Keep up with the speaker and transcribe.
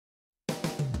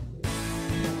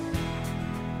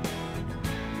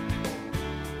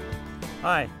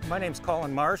Hi, my name's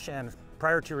Colin Marsh, and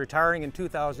prior to retiring in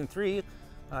 2003,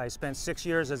 I spent 6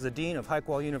 years as the Dean of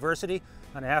HiQual University,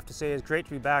 and I have to say it's great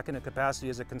to be back in a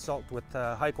capacity as a consultant with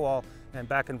HiQual and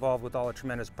back involved with all the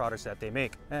tremendous products that they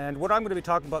make. And what I'm going to be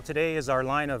talking about today is our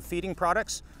line of feeding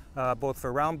products, both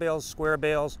for round bales, square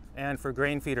bales, and for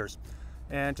grain feeders.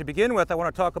 And to begin with, I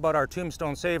want to talk about our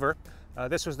Tombstone Saver.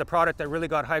 This was the product that really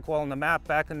got HiQual on the map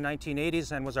back in the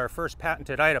 1980s and was our first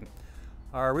patented item.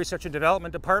 Our research and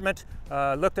development department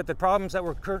looked at the problems that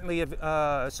were currently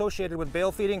associated with bale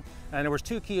feeding, and there was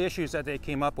two key issues that they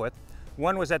came up with.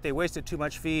 One was that they wasted too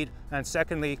much feed, and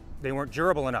secondly, they weren't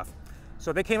durable enough.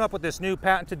 So they came up with this new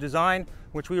patented design,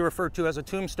 which we refer to as a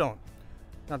Tombstone.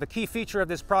 Now, the key feature of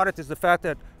this product is the fact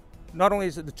that not only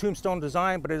is it the Tombstone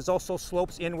design, but it also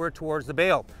slopes inward towards the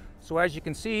bale. So as you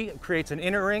can see, it creates an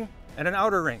inner ring and an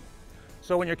outer ring.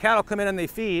 So when your cattle come in and they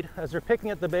feed, as they're picking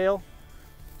at the bale,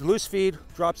 the loose feed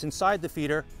drops inside the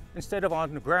feeder instead of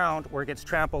on the ground where it gets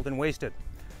trampled and wasted.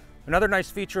 Another nice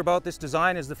feature about this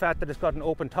design is the fact that it's got an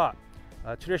open top.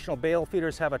 Traditional bale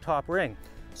feeders have a top ring.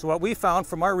 So what we found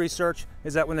from our research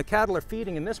is that when the cattle are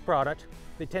feeding in this product,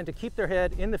 they tend to keep their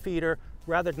head in the feeder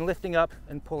rather than lifting up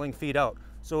and pulling feed out.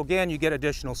 So again, you get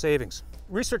additional savings.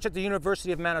 Research at the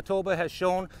University of Manitoba has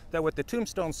shown that with the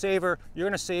Tombstone Saver, you're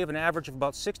going to save an average of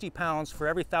about 60 pounds for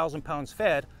every 1,000 pounds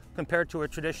fed, compared to a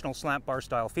traditional slant bar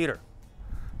style feeder.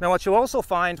 Now, what you'll also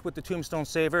find with the Tombstone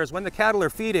Saver is when the cattle are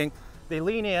feeding, they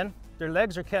lean in, their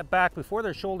legs are kept back before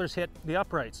their shoulders hit the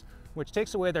uprights, which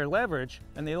takes away their leverage,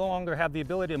 and they no longer have the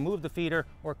ability to move the feeder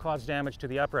or cause damage to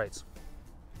the uprights.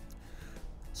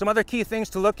 Some other key things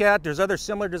to look at: there's other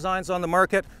similar designs on the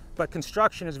market, but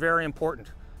construction is very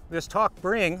important. This top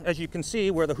ring, as you can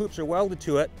see where the hoops are welded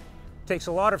to it, takes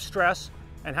a lot of stress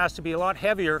and has to be a lot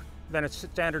heavier than a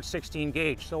standard 16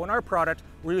 gauge. So in our product,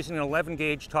 we're using an 11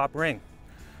 gauge top ring.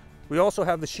 We also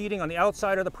have the sheeting on the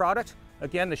outside of the product.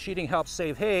 Again, the sheeting helps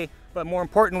save hay, but more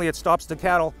importantly, it stops the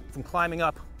cattle from climbing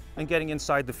up and getting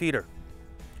inside the feeder.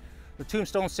 The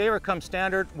Tombstone Saver comes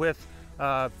standard with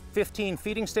 15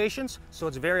 feeding stations, so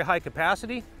it's very high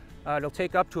capacity. It'll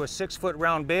take up to a 6-foot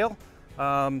round bale.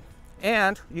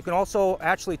 And you can also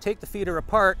actually take the feeder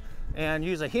apart and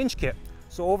use a hinge kit.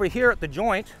 So over here at the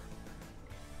joint,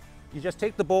 you just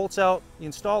take the bolts out, you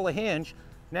install a hinge.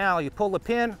 Now you pull the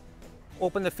pin,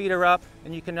 open the feeder up,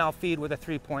 and you can now feed with a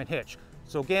 3-point hitch.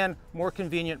 So again, more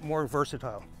convenient, more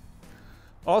versatile.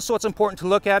 Also, it's important to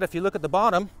look at, if you look at the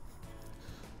bottom,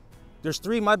 there's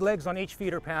 3 mud legs on each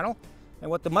feeder panel.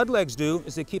 And what the mud legs do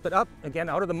is they keep it up, again,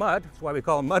 out of the mud. That's why we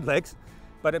call them mud legs,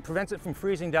 but it prevents it from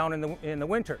freezing down in the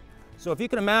winter. So if you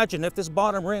can imagine, if this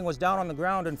bottom ring was down on the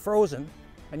ground and frozen,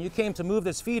 and you came to move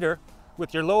this feeder,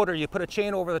 with your loader, you put a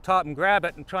chain over the top and grab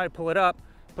it and try to pull it up,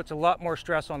 puts a lot more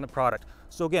stress on the product.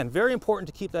 So again, very important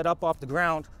to keep that up off the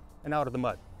ground and out of the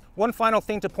mud. One final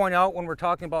thing to point out when we're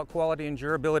talking about quality and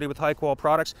durability with HiQual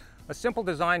products: a simple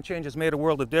design change has made a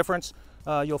world of difference.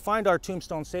 You'll find our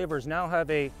Tombstone Savers now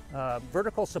have a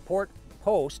vertical support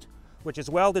post, which is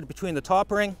welded between the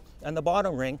top ring and the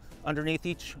bottom ring underneath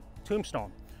each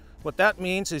Tombstone. What that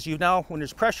means is when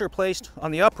there's pressure placed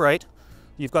on the upright,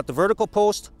 you've got the vertical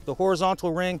post, the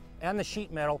horizontal ring, and the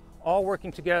sheet metal all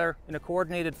working together in a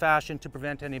coordinated fashion to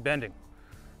prevent any bending.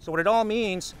 So what it all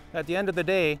means at the end of the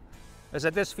day is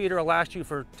that this feeder will last you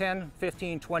for 10,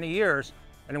 15, 20 years,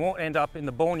 and it won't end up in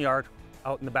the boneyard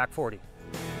out in the back 40.